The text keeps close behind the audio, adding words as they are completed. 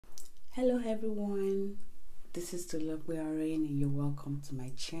Hello everyone, this is Interlock and you're welcome to my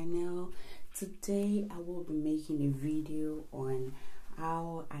channel. Today I will be making a video on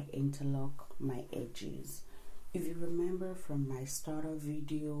how I interlock my edges. If you remember from my starter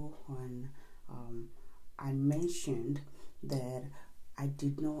video on I mentioned that I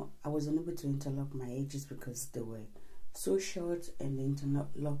was unable to interlock my edges because they were so short and the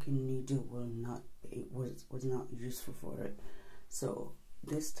interlocking needle was not useful for it. So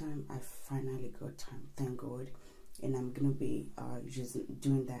this time I finally got time, thank God, and I'm gonna be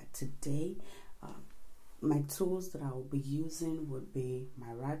doing that today. My tools that I will be using would be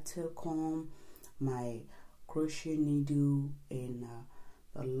my rat tail comb, my crochet needle, and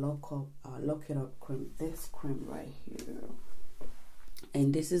the lock it up cream. This cream right here,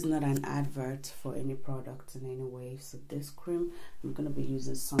 and this is not an advert for any product in any way. So this cream, I'm gonna be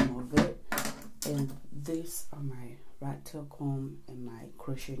using some of it, and these are my rat tail comb and my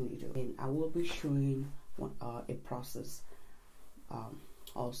crochet needle, and I will be showing a process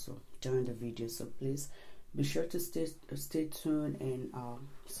also during the video. So please be sure to stay tuned and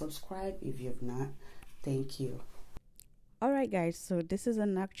subscribe if you have not. Thank you. Alright guys, so this is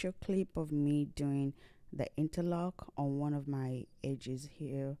an actual clip of me doing the interlock on one of my edges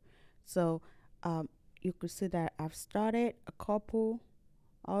here. So you could see that I've started a couple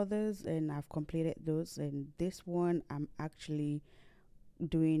others and I've completed those, and this one I'm actually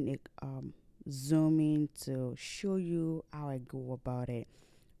doing a zooming to show you how I go about it.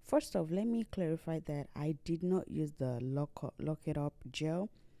 First off, let me clarify that I did not use the lock it up gel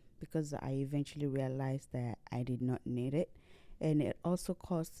because I eventually realized that I did not need it, and it also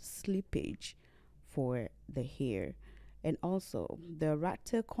caused slippage for the hair. And also the rat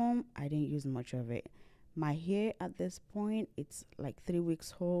tail comb, I didn't use much of it. My hair at this point, it's like 3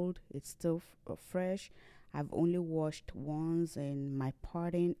 weeks old. It's still fresh. I've only washed once and my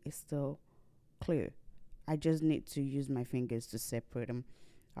parting is still clear. I just need to use my fingers to separate them.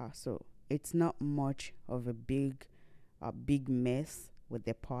 So it's not much of a big mess with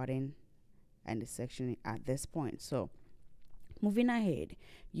the parting and the sectioning at this point. So moving ahead,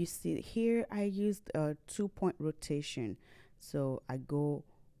 you see here I used a 2-point rotation. So I go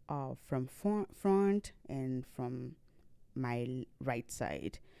from front and from my right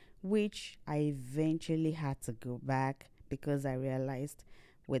side, which I eventually had to go back because I realized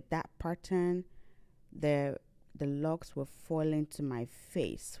with that pattern the locks were falling to my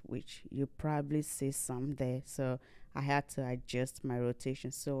face, which you probably see some there. So I had to adjust my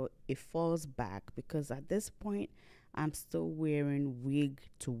rotation so it falls back, because at this point I'm still wearing wig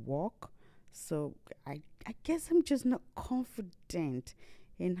to walk. So I guess I'm just not confident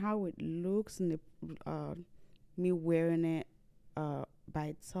in how it looks in the me wearing it by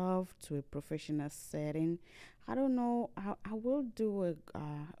itself to a professional setting. I don't know. I will do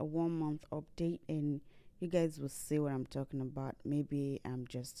a 1 month update and you guys will see what I'm talking about. Maybe I'm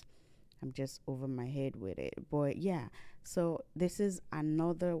just over my head with it, but yeah. So this is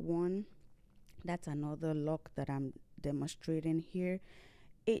another one. That's another lock that I'm demonstrating here.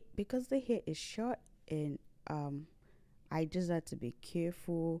 Because the hair is short, and I just had to be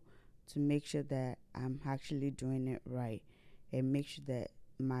careful to make sure that I'm actually doing it right, and make sure that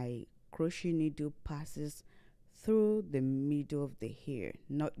my crochet needle passes through the middle of the hair,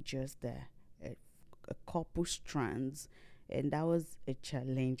 not just a couple strands. And that was a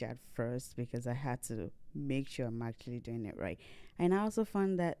challenge at first because I had to make sure I'm actually doing it right. And I also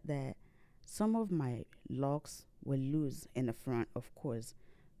found that some of my locks were loose in the front, of course.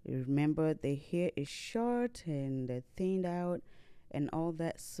 Remember, the hair is short and they're thinned out and all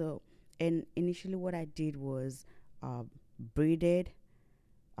that. So, and initially what I did was braided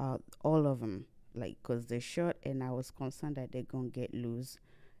all of them, like, because they're short and I was concerned that they're gonna get loose.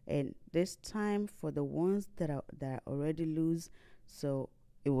 And this time, for the ones that are already loose, so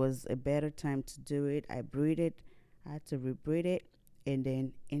it was a better time to do it. I had to rebraid it and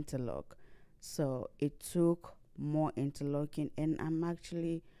then interlock. So it took more interlocking, and I'm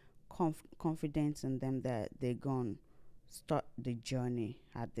actually confident in them that they're gonna start the journey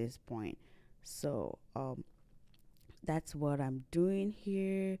at this point. So that's what I'm doing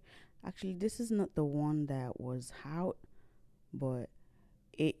here. Actually, this is not the one that was out, but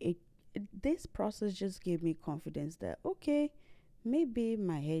this process just gave me confidence that okay, maybe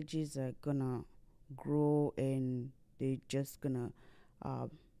my edges are gonna grow and they're just gonna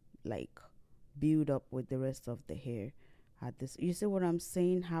like build up with the rest of the hair. At this, you see what I'm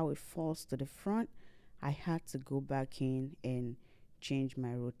saying, how it falls to the front. I had to go back in and change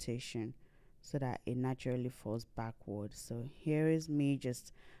my rotation so that it naturally falls backwards. So here is me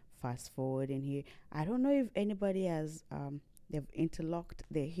just fast forwarding here. I don't know if anybody has they've interlocked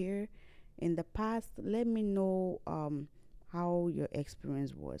their hair in the past. Let me know how your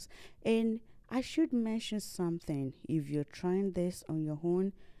experience was. And I should mention something. If you're trying this on your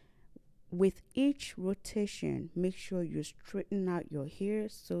own, with each rotation, make sure you straighten out your hair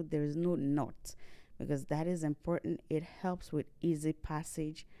so there's no knot, because that is important. It helps with easy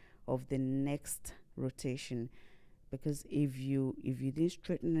passage of the next rotation, because if you didn't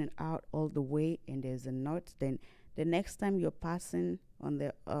straighten it out all the way and there's a knot, then the next time you're passing on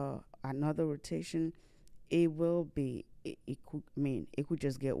the another rotation, it will be it could mean it could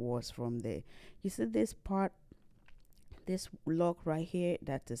just get worse from there. You see this part, this lock right here,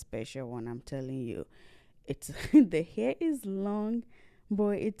 that's a special one, I'm telling you. It's the hair is long,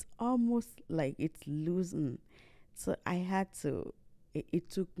 but it's almost like it's loosened. So I had to, it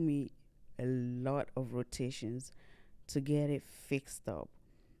took me a lot of rotations to get it fixed up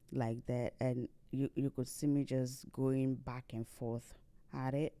like that. And you could see me just going back and forth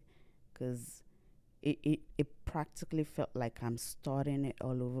at it, because it practically felt like I'm starting it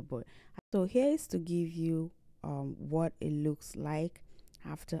all over. But so here is to give you what it looks like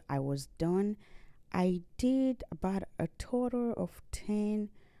after I was done. I did about a total of 10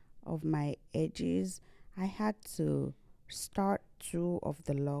 of my edges. I had to start 2 of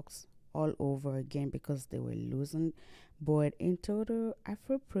the locks all over again because they were loosened, but in total I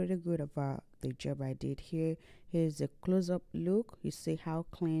feel pretty good about the job I did here. Here's a close-up look. You see how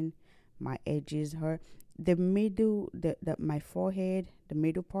clean my edges are. The middle, the my forehead, the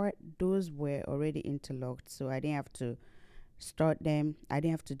middle part, those were already interlocked, so I didn't have to start them. I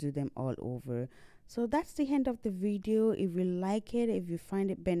didn't have to do them all over. So that's the end of the video. If you like it, if you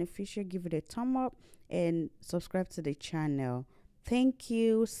find it beneficial, give it a thumb up and subscribe to the channel. Thank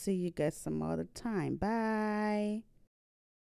you. See you guys some other time. Bye.